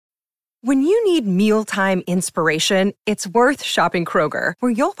When you need mealtime inspiration, it's worth shopping Kroger,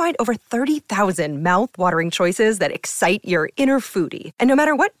 where you'll find over 30,000 mouth-watering choices that excite your inner foodie. And no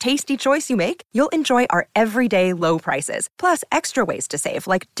matter what tasty choice you make, you'll enjoy our everyday low prices, plus extra ways to save,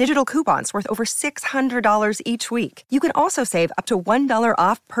 like digital coupons worth over $600 each week. You can also save up to $1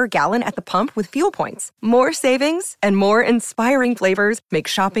 off per gallon at the pump with fuel points. More savings and more inspiring flavors make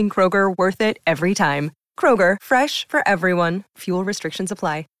shopping Kroger worth it every time. Kroger, fresh for everyone. Fuel restrictions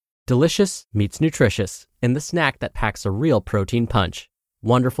apply. Delicious meets nutritious in the snack that packs a real protein punch.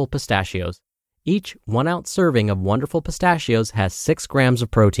 Wonderful Pistachios. Each 1-ounce serving of Wonderful Pistachios has 6 grams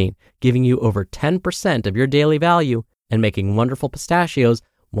of protein, giving you over 10% of your daily value and making Wonderful Pistachios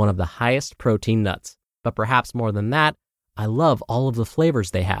one of the highest protein nuts. But perhaps more than that, I love all of the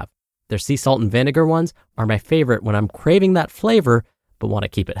flavors they have. Their sea salt and vinegar ones are my favorite when I'm craving that flavor but want to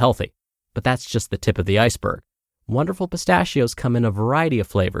keep it healthy. But that's just the tip of the iceberg. Wonderful Pistachios come in a variety of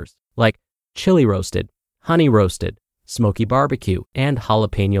flavors, like chili roasted, honey roasted, smoky barbecue, and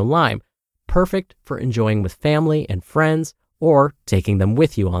jalapeno lime, perfect for enjoying with family and friends or taking them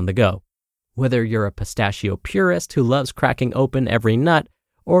with you on the go. Whether you're a pistachio purist who loves cracking open every nut,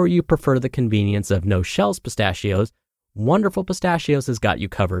 or you prefer the convenience of no-shells pistachios, Wonderful Pistachios has got you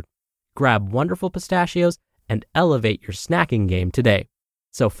covered. Grab Wonderful Pistachios and elevate your snacking game today.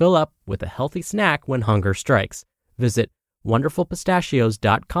 So fill up with a healthy snack when hunger strikes. Visit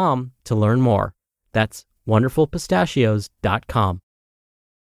wonderfulpistachios.com to learn more. That's wonderfulpistachios.com.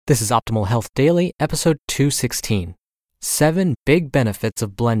 This is Optimal Health Daily, episode 216. 7 big benefits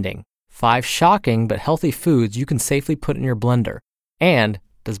of blending. 5 shocking but healthy foods you can safely put in your blender. And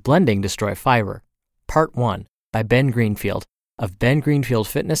does blending destroy fiber? Part 1 by Ben Greenfield of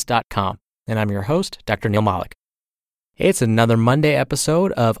bengreenfieldfitness.com. And I'm your host, Dr. Neil Malik. Hey, it's another Monday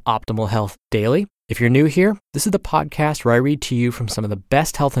episode of Optimal Health Daily. If you're new here, this is the podcast where I read to you from some of the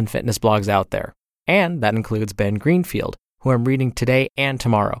best health and fitness blogs out there. And that includes Ben Greenfield, who I'm reading today and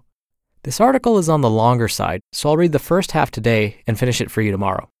tomorrow. This article is on the longer side, so I'll read the first half today and finish it for you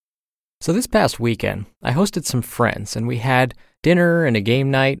tomorrow. So this past weekend, I hosted some friends and we had dinner and a game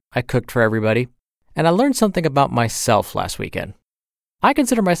night. I cooked for everybody. And I learned something about myself last weekend. I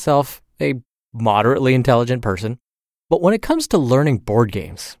consider myself a moderately intelligent person, but when it comes to learning board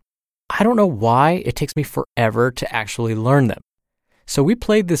games, I don't know why it takes me forever to actually learn them. So we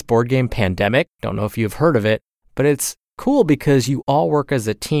played this board game Pandemic. Don't know if you've heard of it, but it's cool because you all work as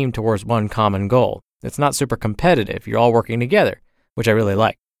a team towards one common goal. It's not super competitive. You're all working together, which I really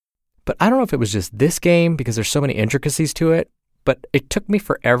like. But I don't know if it was just this game because there's so many intricacies to it, but it took me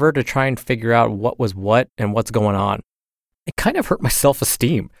forever to try and figure out what was what and what's going on. It kind of hurt my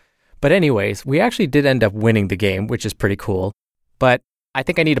self-esteem. But anyways, we actually did end up winning the game, which is pretty cool. But I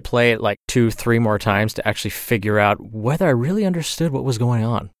think I need to play it like 2-3 more times to actually figure out whether I really understood what was going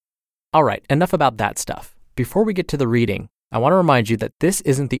on. All right, enough about that stuff. Before we get to the reading, I want to remind you that this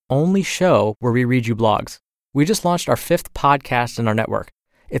isn't the only show where we read you blogs. We just launched our 5th podcast in our network.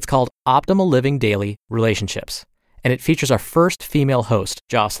 It's called Optimal Living Daily Relationships, and it features our first female host,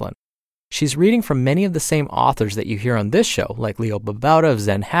 Jocelyn. She's reading from many of the same authors that you hear on this show, like Leo Babauta of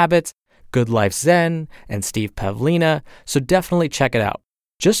Zen Habits, Good Life Zen, and Steve Pavlina, so definitely check it out.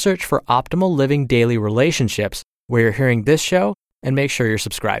 Just search for Optimal Living Daily Relationships where you're hearing this show and make sure you're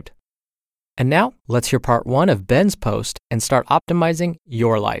subscribed. And now, let's hear part 1 of Ben's post and start optimizing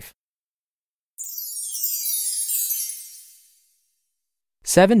your life.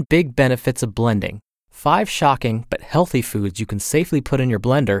 7 big benefits of blending. 5 shocking but healthy foods you can safely put in your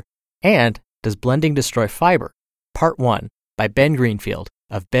blender. And does blending destroy fiber? Part 1 by Ben Greenfield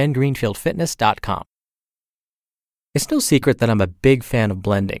of bengreenfieldfitness.com. It's no secret that I'm a big fan of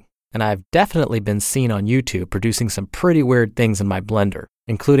blending, and I've definitely been seen on YouTube producing some pretty weird things in my blender,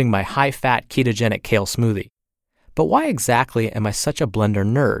 including my high-fat ketogenic kale smoothie. But why exactly am I such a blender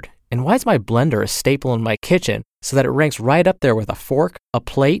nerd? And why is my blender a staple in my kitchen so that it ranks right up there with a fork, a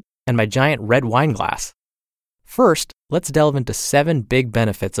plate, and my giant red wine glass? First, let's delve into 7 big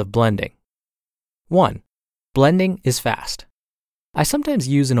benefits of blending. 1. Blending is fast. I sometimes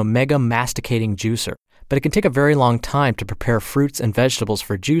use an Omega masticating juicer, but it can take a very long time to prepare fruits and vegetables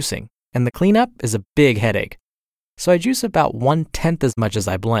for juicing, and the cleanup is a big headache. So I juice about 1/10 as much as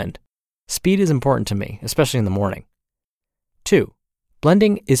I blend. Speed is important to me, especially in the morning. 2.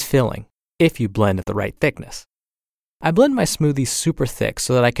 Blending is filling, if you blend at the right thickness. I blend my smoothies super thick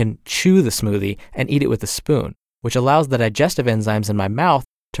so that I can chew the smoothie and eat it with a spoon, which allows the digestive enzymes in my mouth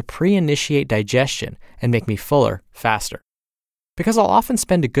to pre-initiate digestion and make me fuller faster. Because I'll often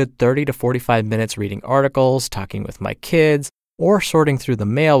spend a good 30 to 45 minutes reading articles, talking with my kids, or sorting through the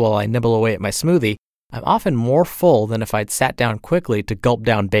mail while I nibble away at my smoothie, I'm often more full than if I'd sat down quickly to gulp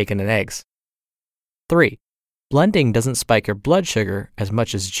down bacon and eggs. 3. Blending doesn't spike your blood sugar as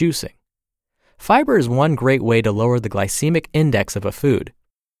much as juicing. Fiber is one great way to lower the glycemic index of a food.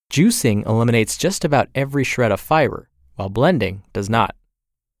 Juicing eliminates just about every shred of fiber, while blending does not.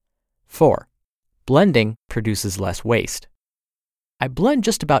 4. Blending produces less waste. I blend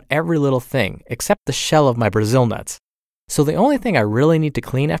just about every little thing except the shell of my Brazil nuts. So the only thing I really need to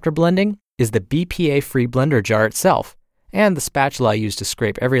clean after blending is the BPA-free blender jar itself and the spatula I use to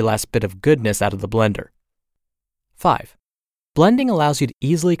scrape every last bit of goodness out of the blender. 5. Blending allows you to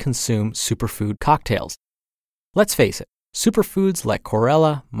easily consume superfood cocktails. Let's face it, superfoods like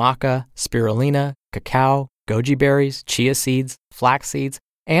chlorella, maca, spirulina, cacao, goji berries, chia seeds, flax seeds,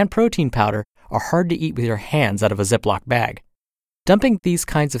 and protein powder are hard to eat with your hands out of a Ziploc bag. Dumping these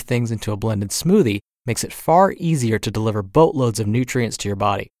kinds of things into a blended smoothie makes it far easier to deliver boatloads of nutrients to your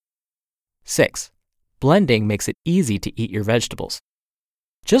body. 6. Blending makes it easy to eat your vegetables.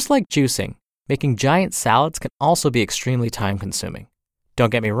 Just like juicing, making giant salads can also be extremely time-consuming. Don't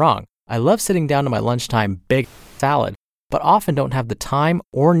get me wrong, I love sitting down to my lunchtime big salad, but often don't have the time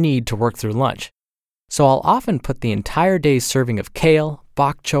or need to work through lunch. So I'll often put the entire day's serving of kale,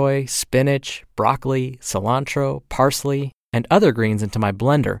 bok choy, spinach, broccoli, cilantro, parsley, and other greens into my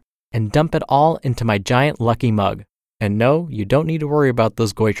blender and dump it all into my giant Lucky mug. And no, you don't need to worry about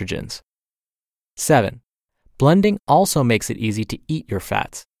those goitrogens. 7. Blending also makes it easy to eat your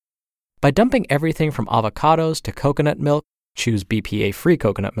fats. By dumping everything from avocados to coconut milk, choose BPA-free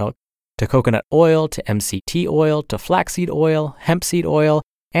coconut milk, to coconut oil to MCT oil to flaxseed oil, hemp seed oil,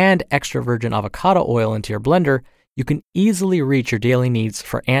 and extra virgin avocado oil into your blender, you can easily reach your daily needs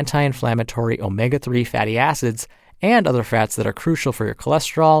for anti-inflammatory omega-3 fatty acids and other fats that are crucial for your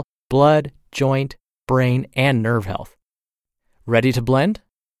cholesterol, blood, joint, brain, and nerve health. Ready to blend?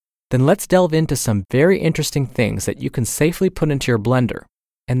 Then let's delve into some very interesting things that you can safely put into your blender,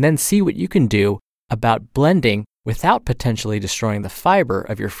 and then see what you can do about blending without potentially destroying the fiber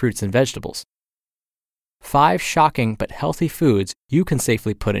of your fruits and vegetables. 5 shocking but healthy foods you can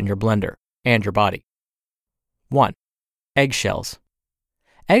safely put in your blender and your body. 1. Eggshells.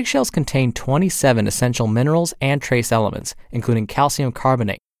 Eggshells contain 27 essential minerals and trace elements, including calcium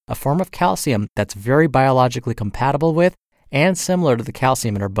carbonate, a form of calcium that's very biologically compatible with and similar to the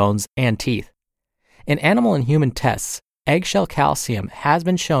calcium in our bones and teeth. In animal and human tests, eggshell calcium has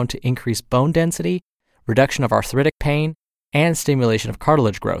been shown to increase bone density, reduction of arthritic pain, and stimulation of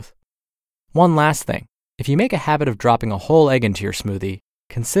cartilage growth. One last thing, if you make a habit of dropping a whole egg into your smoothie,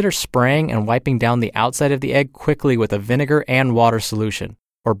 consider spraying and wiping down the outside of the egg quickly with a vinegar and water solution,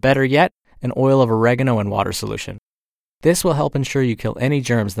 or better yet, an oil of oregano and water solution. This will help ensure you kill any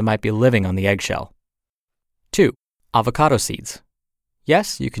germs that might be living on the eggshell. 2. Avocado seeds.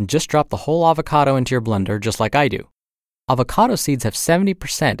 Yes, you can just drop the whole avocado into your blender just like I do. Avocado seeds have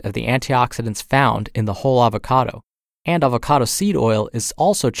 70% of the antioxidants found in the whole avocado, and avocado seed oil is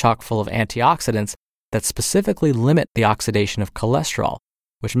also chock full of antioxidants that specifically limit the oxidation of cholesterol,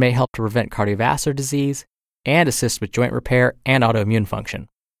 which may help to prevent cardiovascular disease and assist with joint repair and autoimmune function.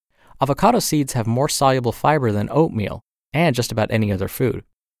 Avocado seeds have more soluble fiber than oatmeal and just about any other food.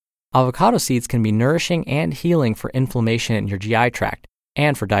 Avocado seeds can be nourishing and healing for inflammation in your GI tract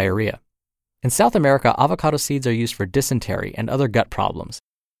and for diarrhea. In South America, avocado seeds are used for dysentery and other gut problems,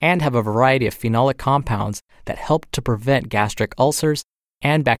 and have a variety of phenolic compounds that help to prevent gastric ulcers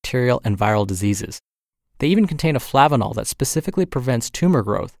and bacterial and viral diseases. They even contain a flavanol that specifically prevents tumor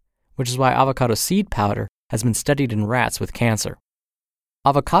growth, which is why avocado seed powder has been studied in rats with cancer.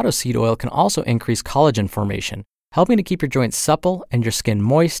 Avocado seed oil can also increase collagen formation, helping to keep your joints supple and your skin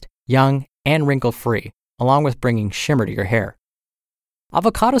moist, young, and wrinkle-free, along with bringing shimmer to your hair.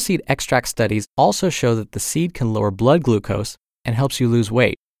 Avocado seed extract studies also show that the seed can lower blood glucose and helps you lose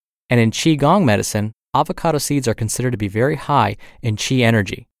weight. And in Qigong medicine, avocado seeds are considered to be very high in Qi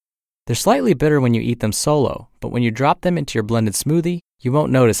energy. They're slightly bitter when you eat them solo, but when you drop them into your blended smoothie, you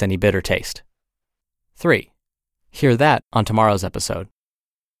won't notice any bitter taste. 3. Hear that on tomorrow's episode.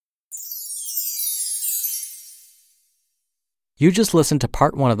 You just listened to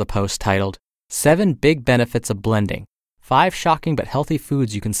part 1 of the post titled, 7 Big Benefits of Blending, 5 Shocking but Healthy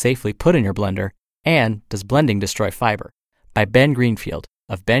Foods You Can Safely Put in Your Blender, and Does Blending Destroy Fiber? By Ben Greenfield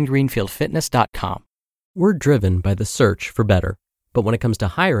of bengreenfieldfitness.com. We're driven by the search for better, but when it comes to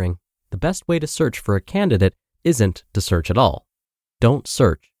hiring, the best way to search for a candidate isn't to search at all. Don't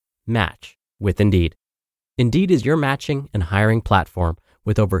search, match with Indeed. Indeed is your matching and hiring platform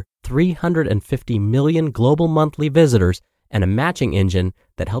with over 350 million global monthly visitors and a matching engine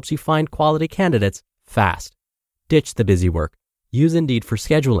that helps you find quality candidates fast. Ditch the busy work. Use Indeed for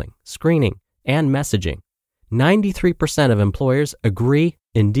scheduling, screening, and messaging. 93% of employers agree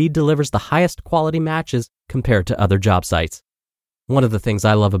Indeed delivers the highest quality matches compared to other job sites. One of the things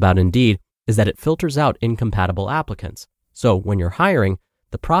I love about Indeed is that it filters out incompatible applicants. So when you're hiring,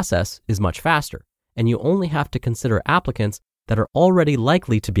 the process is much faster, and you only have to consider applicants that are already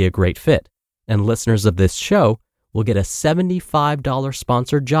likely to be a great fit. And listeners of this show will get a $75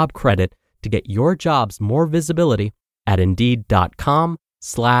 sponsored job credit to get your jobs more visibility at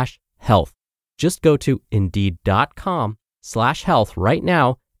Indeed.com/health. Just go to Indeed.com/health right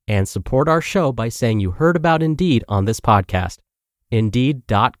now and support our show by saying you heard about Indeed on this podcast.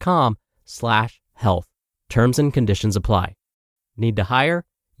 Indeed.com/health. Terms and conditions apply. Need to hire?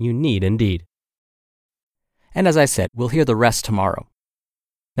 You need Indeed. And as I said, we'll hear the rest tomorrow.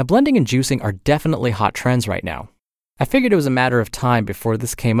 Now, blending and juicing are definitely hot trends right now. I figured it was a matter of time before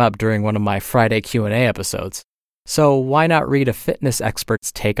this came up during one of my Friday Q&A episodes. So why not read a fitness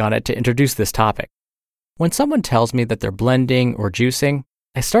expert's take on it to introduce this topic? When someone tells me that they're blending or juicing,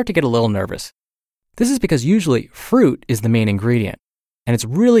 I start to get a little nervous. This is because usually fruit is the main ingredient, and it's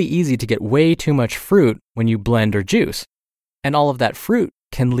really easy to get way too much fruit when you blend or juice. And all of that fruit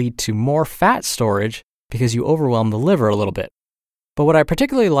can lead to more fat storage because you overwhelm the liver a little bit. But what I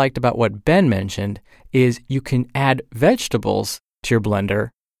particularly liked about what Ben mentioned is you can add vegetables to your blender,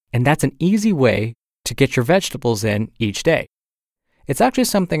 and that's an easy way to get your vegetables in each day. It's actually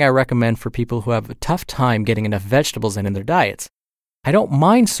something I recommend for people who have a tough time getting enough vegetables in their diets. I don't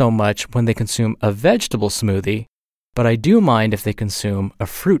mind so much when they consume a vegetable smoothie, but I do mind if they consume a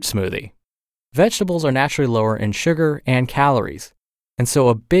fruit smoothie. Vegetables are naturally lower in sugar and calories, and so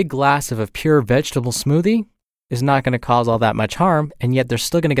a big glass of a pure vegetable smoothie is not going to cause all that much harm, and yet they're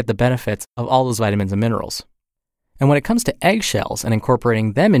still going to get the benefits of all those vitamins and minerals. And when it comes to eggshells and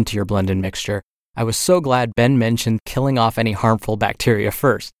incorporating them into your blended mixture, I was so glad Ben mentioned killing off any harmful bacteria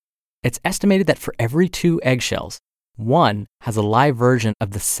first. It's estimated that for every 2 eggshells, 1 has a live version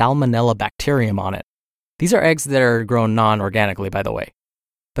of the Salmonella bacterium on it. These are eggs that are grown non-organically, by the way.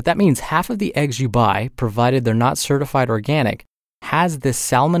 But that means half of the eggs you buy, provided they're not certified organic, has this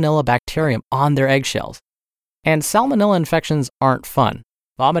Salmonella bacterium on their eggshells. And Salmonella infections aren't fun.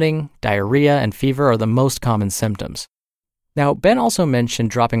 Vomiting, diarrhea, and fever are the most common symptoms. Now, Ben also mentioned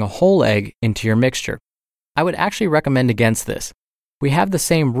dropping a whole egg into your mixture. I would actually recommend against this. We have the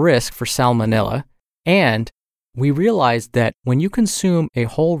same risk for Salmonella, and we realized that when you consume a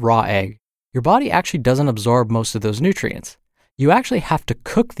whole raw egg, your body actually doesn't absorb most of those nutrients. You actually have to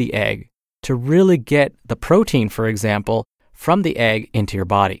cook the egg to really get the protein, for example, from the egg into your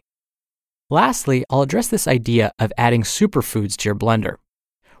body. Lastly, I'll address this idea of adding superfoods to your blender.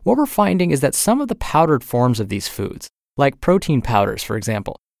 What we're finding is that some of the powdered forms of these foods, like protein powders, for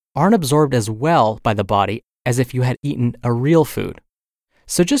example, aren't absorbed as well by the body as if you had eaten a real food.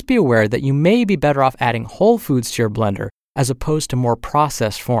 So just be aware that you may be better off adding whole foods to your blender as opposed to more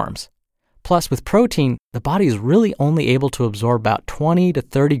processed forms. Plus, with protein, the body is really only able to absorb about 20 to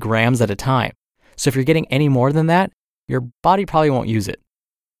 30 grams at a time. So if you're getting any more than that, your body probably won't use it.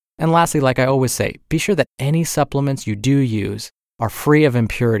 And lastly, like I always say, be sure that any supplements you do use are free of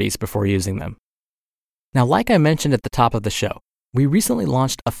impurities before using them. Now, like I mentioned at the top of the show, we recently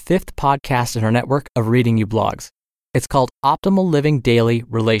launched a 5th podcast in our network of Reading You blogs. It's called Optimal Living Daily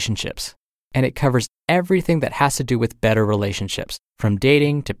Relationships, and it covers everything that has to do with better relationships, from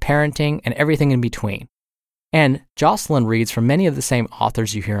dating to parenting and everything in between. And Jocelyn reads from many of the same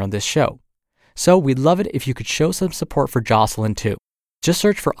authors you hear on this show. So we'd love it if you could show some support for Jocelyn too. Just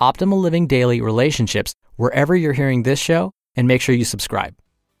search for Optimal Living Daily Relationships wherever you're hearing this show and make sure you subscribe.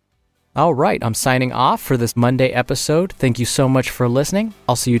 All right, I'm signing off for this Monday episode. Thank you so much for listening.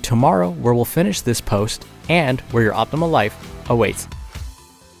 I'll see you tomorrow where we'll finish this post and where your optimal life awaits.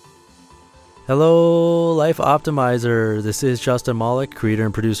 Hello, Life Optimizer. This is Justin Malik, creator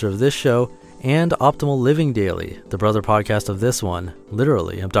and producer of this show and Optimal Living Daily, the brother podcast of this one.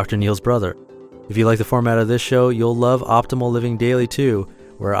 Literally, I'm Dr. Neil's brother. If you like the format of this show, you'll love Optimal Living Daily too,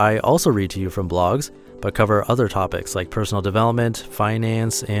 where I also read to you from blogs, but cover other topics like personal development,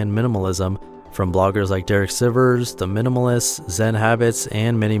 finance, and minimalism from bloggers like Derek Sivers, The Minimalists, Zen Habits,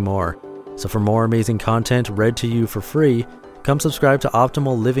 and many more. So for more amazing content read to you for free, come subscribe to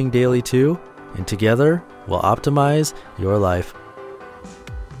Optimal Living Daily too, and together we'll optimize your life.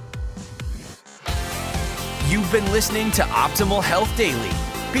 You've been listening to Optimal Health Daily.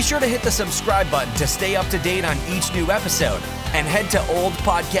 Be sure to hit the subscribe button to stay up to date on each new episode, and head to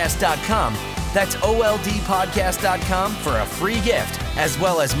oldpodcast.com. That's oldpodcast.com for a free gift, as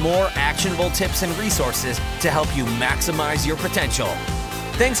well as more actionable tips and resources to help you maximize your potential.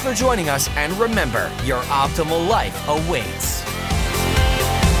 Thanks for joining us, and remember, your optimal life awaits.